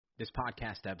This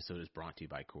podcast episode is brought to you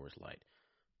by Coors Light.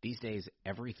 These days,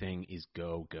 everything is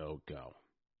go, go, go.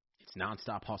 It's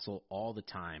nonstop hustle all the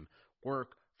time.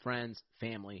 Work, friends,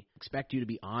 family expect you to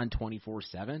be on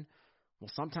 24/7. Well,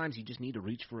 sometimes you just need to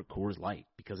reach for a Coors Light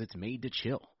because it's made to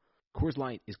chill. Coors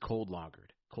Light is cold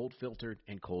lagered, cold filtered,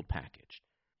 and cold packaged.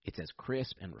 It's as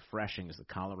crisp and refreshing as the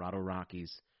Colorado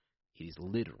Rockies. It is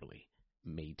literally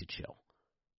made to chill.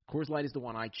 Coors Light is the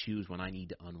one I choose when I need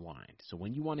to unwind. So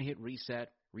when you want to hit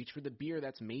reset, reach for the beer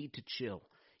that's made to chill.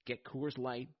 Get Coors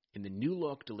Light in the new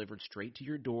look delivered straight to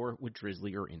your door with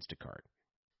Drizzly or Instacart.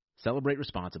 Celebrate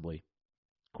responsibly.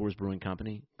 Coors Brewing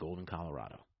Company, Golden,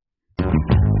 Colorado.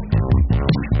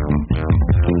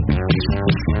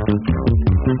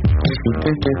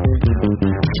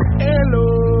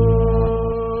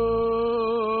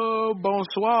 Hello,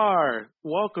 bonsoir.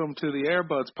 Welcome to the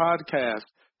Airbuds Podcast,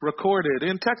 recorded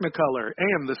in Technicolor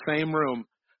and the same room.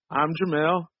 I'm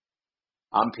Jamel.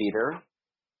 I'm Peter.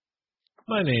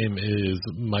 My name is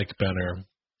Mike Benner.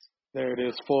 There it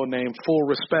is, full name, full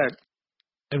respect.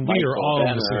 And we are all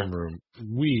in the same room.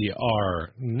 We are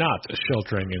not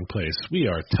sheltering in place. We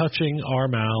are touching our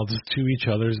mouths to each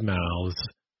other's mouths.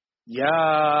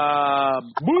 Yeah.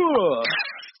 Boo.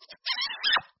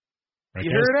 Right,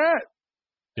 You guys? heard that?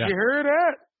 Yeah. You heard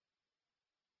that?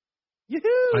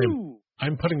 Yoo-hoo.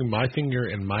 I'm putting my finger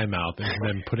in my mouth and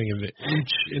then putting it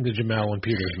each into Jamel and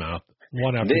Peter's mouth,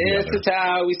 one after the other. This is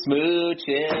how we smooch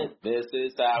it. This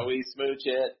is how we smooch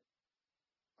it.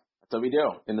 That's what we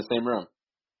do in the same room.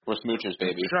 We're smoochers,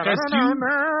 baby. Guys,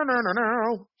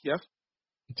 Yes.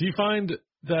 Do you find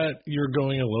that you're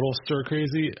going a little stir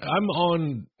crazy? I'm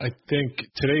on, I think,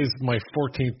 today's my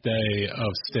 14th day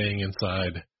of staying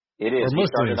inside. It is. Or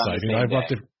mostly inside. You know, I've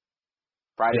left it.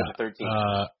 Friday Yeah, the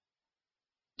 13th.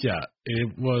 Yeah,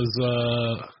 it was.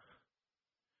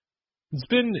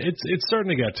 It's starting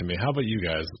to get to me. How about you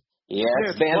guys? Yeah,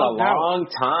 it's it's been a plugged out. long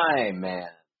time, man.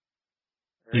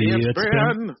 It's It's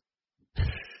been.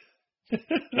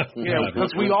 Yeah,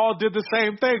 because we all did the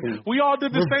same thing. We all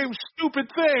did the same stupid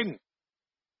thing.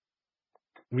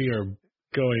 We are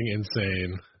going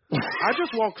insane I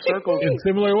just walk circles. in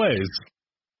similar ways.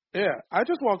 Yeah, I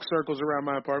just walk circles around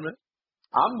my apartment.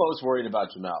 I'm most worried about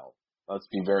Jamel. Let's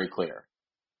be very clear.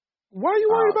 Why are you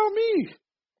worried about me?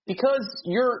 Because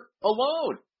you're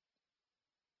alone.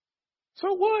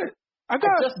 So what? I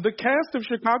got the cast of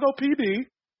Chicago PD.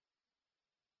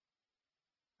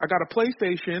 I got a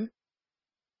PlayStation.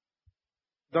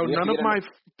 Though You have none to of get my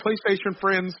PlayStation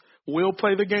friends will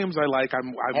play the games I like, I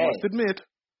Hey. must admit.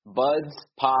 Buds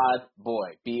Pod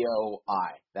Boy,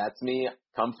 BOI. That's me.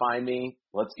 Come find me.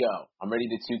 Let's go. I'm ready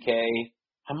to 2K.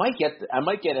 I might get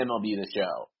MLB The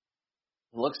Show.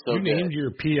 It looks so You good. named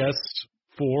your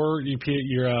PS4,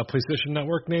 your PlayStation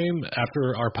Network name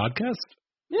after our podcast?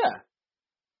 Yeah,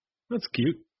 That's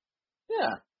cute. yeah.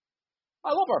 I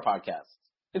love our podcast.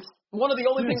 It's one of the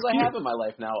only Yeah, things it's I cute. have in my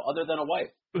life now, other than a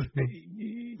wife.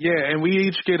 Yeah, and we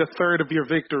each get a third of your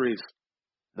victories.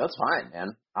 That's fine, man.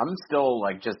 I'm still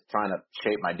just trying to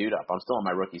shape my dude up. I'm still in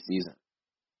my rookie season.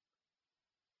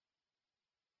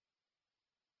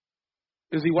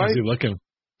 Is he How's white? he looking?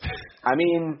 I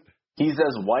mean, he's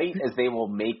as white as they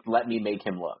will let me make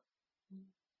him look.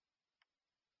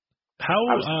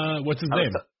 What's his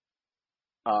name?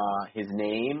 His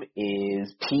name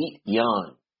is Pete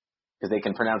Young, because they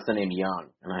can pronounce the name Young,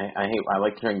 and I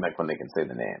like hearing when they can say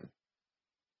the name.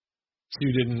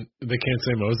 They can't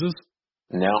say Moses?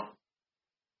 No.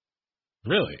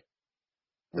 Really?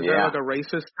 Is Yeah. that like a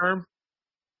racist term?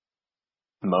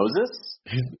 Moses?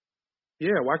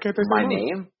 Yeah, why can't they say My Moses?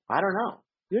 name? I don't know.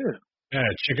 Yeah. Yeah,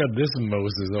 check out this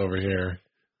Moses over here.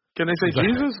 Can they say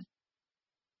Jesus?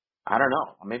 I don't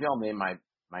know. Maybe I'll name my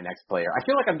next player. I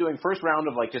feel like I'm doing first round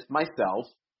of just myself,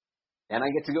 and I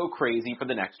get to go crazy for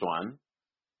the next one.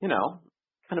 You know,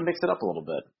 kind of mix it up a little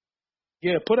bit.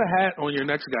 Yeah, put a hat on your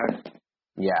next guy.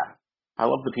 Yeah. I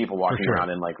love the people walking sure. around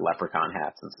in leprechaun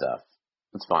hats and stuff.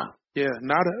 It's fun. Yeah,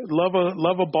 love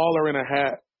a baller in a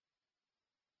hat.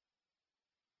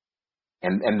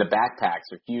 And the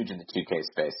backpacks are huge in the 2K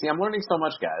space. See, I'm learning so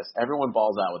much, guys. Everyone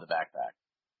balls out with a backpack.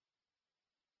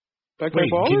 Backpack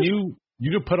Wait, ballers? can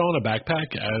you put on a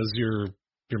backpack as your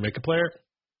makeup player?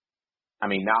 I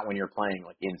mean, not when you're playing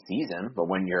in season, but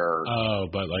when you're Oh,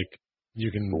 but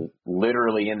you can.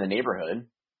 literally in the neighborhood.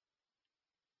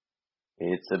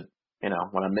 It's when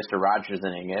I'm Mr.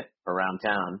 Rogers-ing it around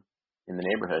town in the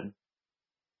neighborhood.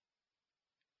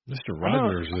 Mr.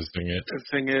 Rogers is doing it.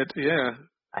 Sing it, yeah.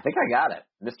 I think I got it.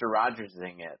 Mr.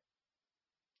 Rogers-ing it.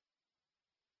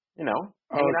 Oh, is hanging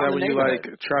out that in when the you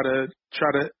neighborhood.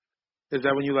 try to is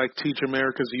that when you teach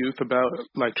America's youth about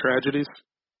tragedies?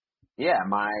 Yeah,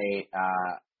 my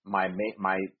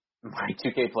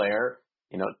 2K player,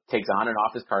 takes on and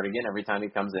off his cardigan every time he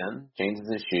comes in, changes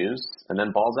his shoes, and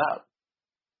then balls out.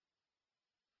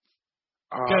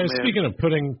 Oh, Guys, man. speaking of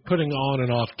putting on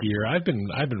and off gear, I've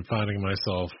been finding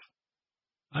myself.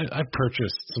 I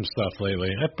purchased some stuff lately.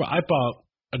 I bought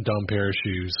a dumb pair of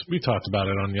shoes. We talked about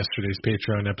it on yesterday's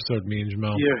Patreon episode. Me and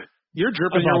Jamel. Yeah, you're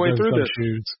dripping your way through this.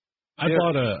 Shoes. I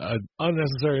bought a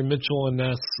unnecessary Mitchell and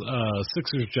Ness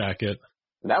Sixers jacket.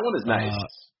 That one is nice.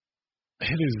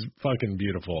 It is fucking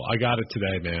beautiful. I got it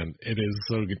today, man. It is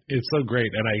so good. It's so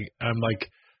great, and I'm like,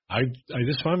 I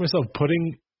just find myself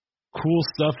putting cool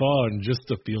stuff on just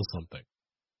to feel something.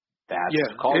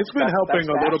 It's been helping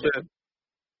a little bit.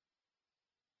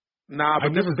 Nah, but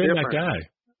I've never been different. that guy.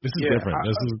 This is different.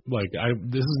 This is like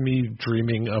this is me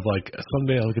dreaming of like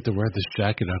someday I'll get to wear this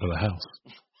jacket out of the house.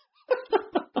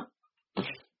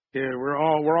 Yeah, we're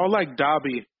all like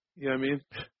Dobby. You know what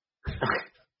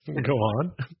I mean? Go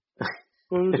on.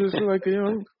 We're just like,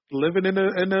 living in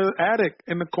the attic,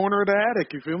 in the corner of the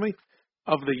attic, you feel me?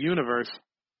 Of the universe.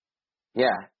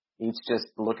 Yeah. Each just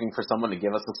looking for someone to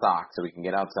give us a sock so we can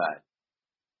get outside.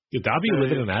 Did Dobby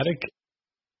live in an attic?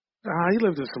 He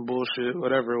lived in some bullshit,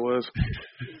 whatever it was.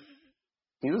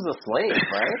 He was a slave,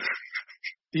 right?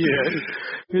 Yeah.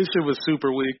 His shit was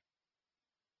super weak.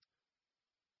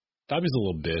 Dobby's a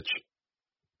little bitch.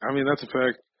 I mean, that's a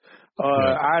fact.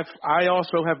 I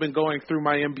also have been going through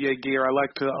my NBA gear. I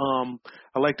like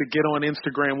to get on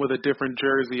Instagram with a different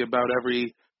jersey about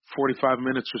every 45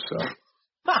 minutes or so.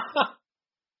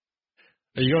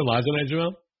 Are you going live tonight,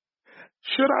 Joel?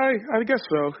 Should I? I guess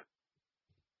so.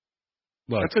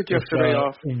 Look, I took yesterday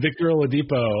off. Victor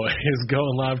Oladipo is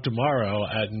going live tomorrow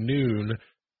at noon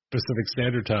Pacific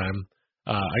Standard Time.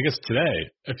 I guess today.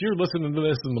 If you're listening to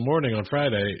this in the morning on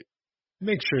Friday,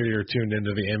 make sure you're tuned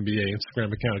into the NBA Instagram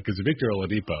account because Victor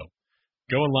Oladipo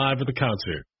going live at the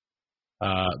concert.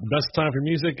 Best time for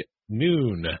music,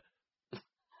 noon.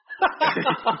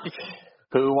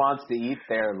 Who wants to eat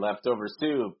their leftover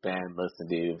soup and listen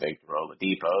to Victor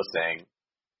Oladipo sing?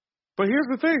 But here's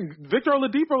the thing. Victor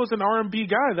Oladipo is an R&B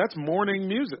guy. That's morning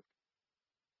music.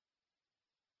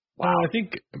 Wow. I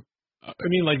think,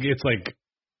 like it's like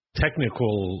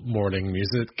technical morning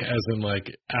music as in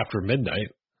like after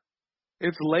midnight.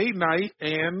 It's late night,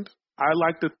 and I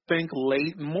like to think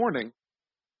late morning.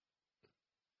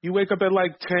 You wake up at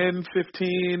like 10,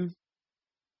 15.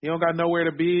 You don't got nowhere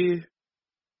to be.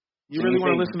 You really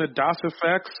want to listen to DOS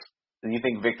Effects? Do you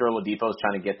think Victor Oladipo is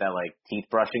trying to get that like teeth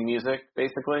brushing music,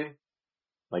 basically,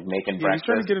 like making breakfast? He's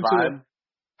trying to get into vibe?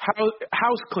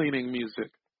 house cleaning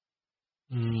music.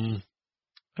 I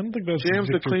don't think that's jams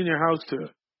to clean your house to.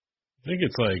 I think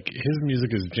it's like his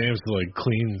music is jams to like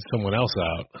clean someone else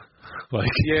out. Like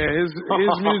his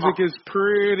music is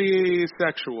pretty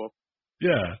sexual.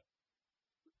 Yeah.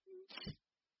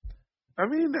 I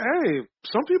mean, hey,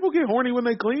 some people get horny when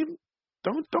they clean.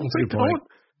 Don't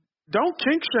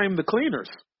kink shame the cleaners.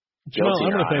 Well, I'm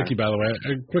going to thank you, by the way.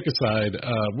 A quick aside,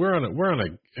 we're on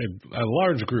a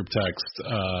large group text,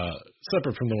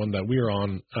 separate from the one that we're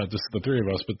on, just the three of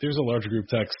us, but there's a large group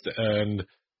text, and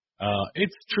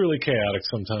it's truly chaotic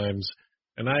sometimes.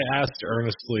 And I asked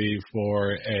earnestly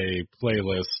for a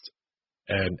playlist,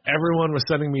 and everyone was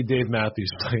sending me Dave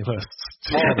Matthews playlists.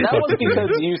 That was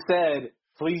because you said,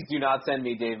 please do not send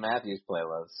me Dave Matthews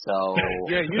playlist. So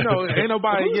yeah, ain't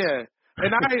nobody. Yeah,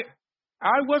 and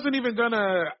I wasn't even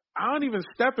gonna. I don't even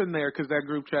step in there because that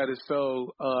group chat is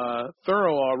so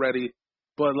thorough already.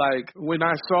 But like when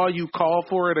I saw you call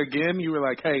for it again, you were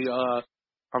like, "Hey,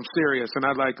 I'm serious," and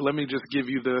I like let me give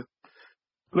you the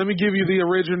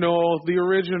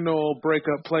original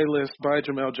breakup playlist by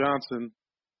Jamel Johnson.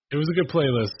 It was a good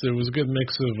playlist. It was a good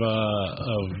mix of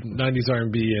 90s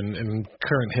R&B and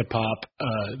current hip hop.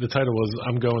 The title was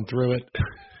 "I'm Going Through It,"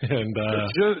 and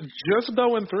just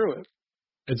going through it.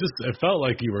 It felt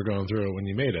like you were going through it when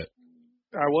you made it.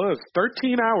 I was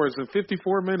 13 hours and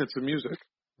 54 minutes of music.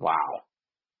 Wow,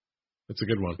 that's a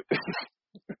good one.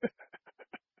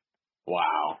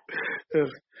 Wow.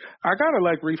 I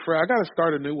gotta refresh. I gotta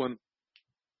start a new one.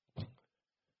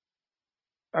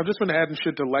 I've just been adding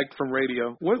shit to liked from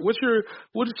radio. What's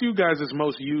you guys'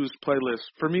 most used playlist?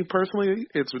 For me personally,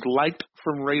 it's liked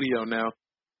from radio now.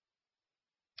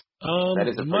 That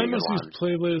is a my most one. used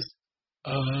playlist.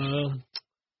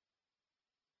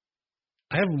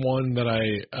 I have one that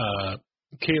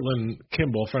Caitlin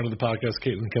Kimball, friend of the podcast,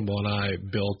 Caitlin Kimball and I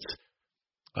built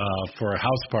for a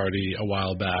house party a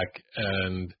while back,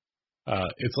 and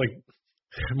it's like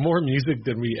more music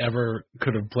than we ever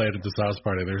could have played at this house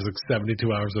party. There's like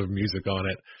 72 hours of music on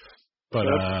it, but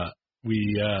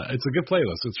it's a good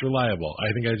playlist. It's reliable.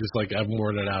 I think I've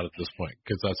worn it out at this point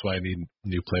because that's why I need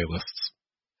new playlists.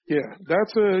 Yeah,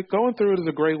 going through it is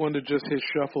a great one to just hit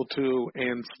shuffle to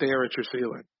and stare at your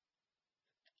ceiling.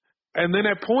 And then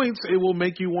at points, it will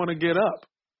make you want to get up.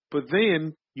 But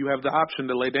then you have the option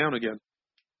to lay down again.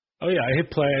 Oh, yeah, I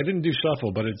hit play. I didn't do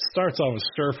shuffle, but it starts off with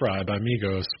Stir Fry by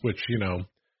Migos, which,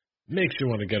 makes you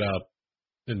want to get up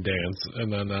and dance.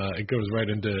 And then it goes right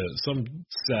into some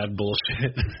sad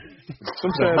bullshit.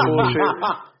 Some sad bullshit.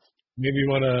 Maybe you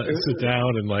want to sit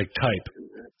down and, type.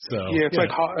 So yeah, it's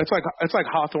like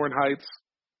Hawthorne Heights.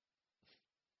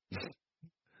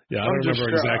 Yeah, I don't remember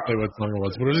exactly what song it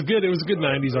was, but it was good. It was a good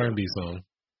 90s R&B song.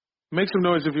 Make some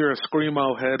noise if you're a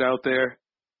Screamo head out there.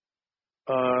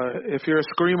 If you're a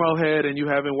Screamo head and you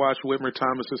haven't watched Whitmer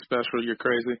Thomas's special, you're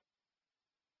crazy.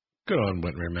 Good on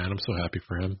Whitmer, man. I'm so happy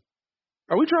for him.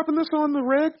 Are we dropping this on the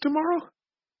reg tomorrow?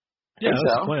 Yeah, that's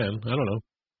the plan. I don't know.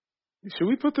 Should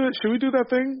we do that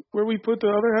thing where we put the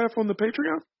other half on the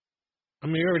Patreon? I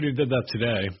mean, we already did that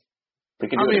today. I'm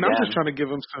just trying to give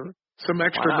him some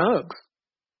extra nugs.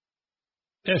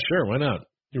 Yeah, sure. Why not?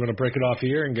 You want to break it off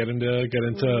here and get into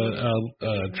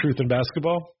truth in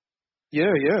basketball? Yeah.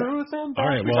 Truth in basketball. All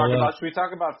right. Should we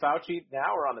talk about Fauci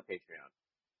now or on the Patreon?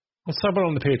 Let's talk about it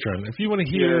on the Patreon. If you want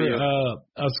to hear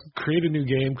us create a new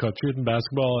game called Truth in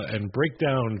Basketball and break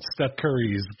down Steph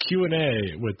Curry's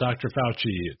Q&A with Dr.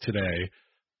 Fauci today,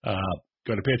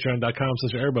 go to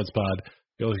patreon.com/airbudspod.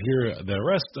 You'll hear the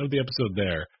rest of the episode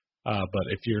there.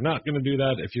 But if you're not going to do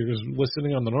that, if you're just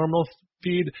listening on the normal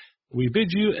feed, we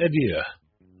bid you adieu.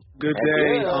 Good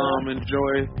day.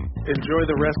 Enjoy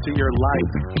the rest of your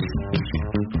life.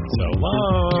 So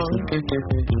long.